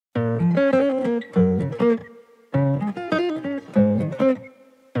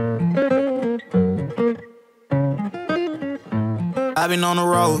I've been on the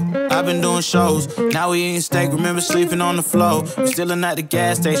road, I've been doing shows. Now we eating steak, remember sleeping on the floor. We stillin' at the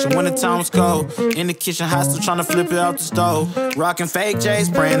gas station when the time was cold. In the kitchen, hot, still tryna flip it out the stove. Rockin' fake J's,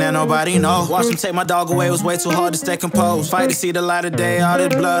 praying that nobody know. Watch them take my dog away, it was way too hard to stay composed. Fight to see the light of day, all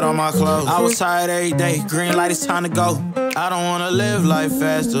this blood on my clothes. I was tired every day, green light, it's time to go. I don't wanna live life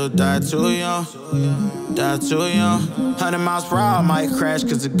fast or die too young. Die too young. 100 miles per hour, I might crash,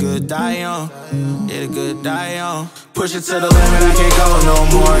 cause the good die young. Yeah, the good die young. Push it to the limit, I can't go no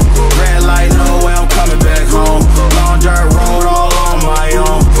more. Red light, no way, I'm coming back home. Long dirt road, all on my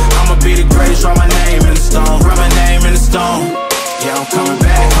own. I'ma be the greatest, write my name in the stone. Write my name in the stone. Yeah, I'm coming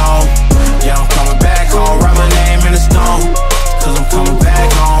back home. Yeah, I'm coming back home. Write my name in the stone. Cause I'm coming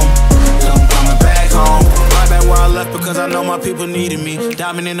back home. Cause I'm coming back home. Right back where I left because I know my people needed me.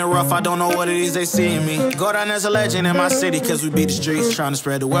 Diamond in the rough, I don't know what it is they see in me. Go down as a legend in my city cause we beat the streets. Trying to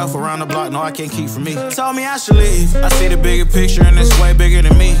spread the wealth around the block, no I can't keep from me. Told me I should leave. I see the bigger picture and it's way bigger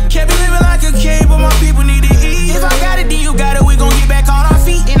than me. Can't be living like a king, but my people need to eat. If I got it, then you got it, we gon' get back on our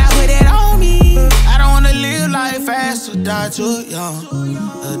feet. And I put that on me. I don't wanna live life fast or die too young.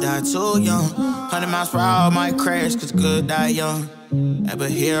 Or die too young. 100 miles per hour, I might crash cause good die young. Yeah, but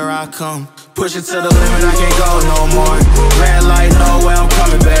here I come. Push it to the limit, I can't go no more. Red light, no way, I'm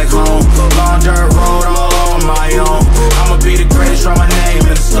coming back home. Long dirt road, all on my own. I'ma be the greatest, write my name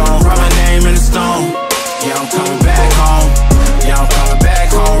in the stone. Write my name in the stone. Yeah, I'm coming back home. Yeah, I'm coming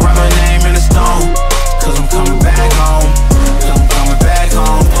back home. Write my name in the stone. Cause I'm coming back home. Cause I'm coming back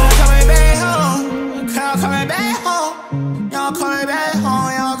home. I'm coming back home. I'm coming back home. Y'all coming back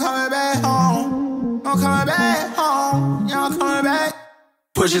home. Y'all coming back home. I'm coming back home. Y'all coming back.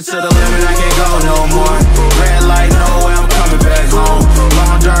 Push it to the limit, I can't go no more. Red light, no way, I'm coming back home.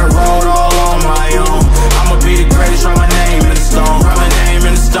 Long dirt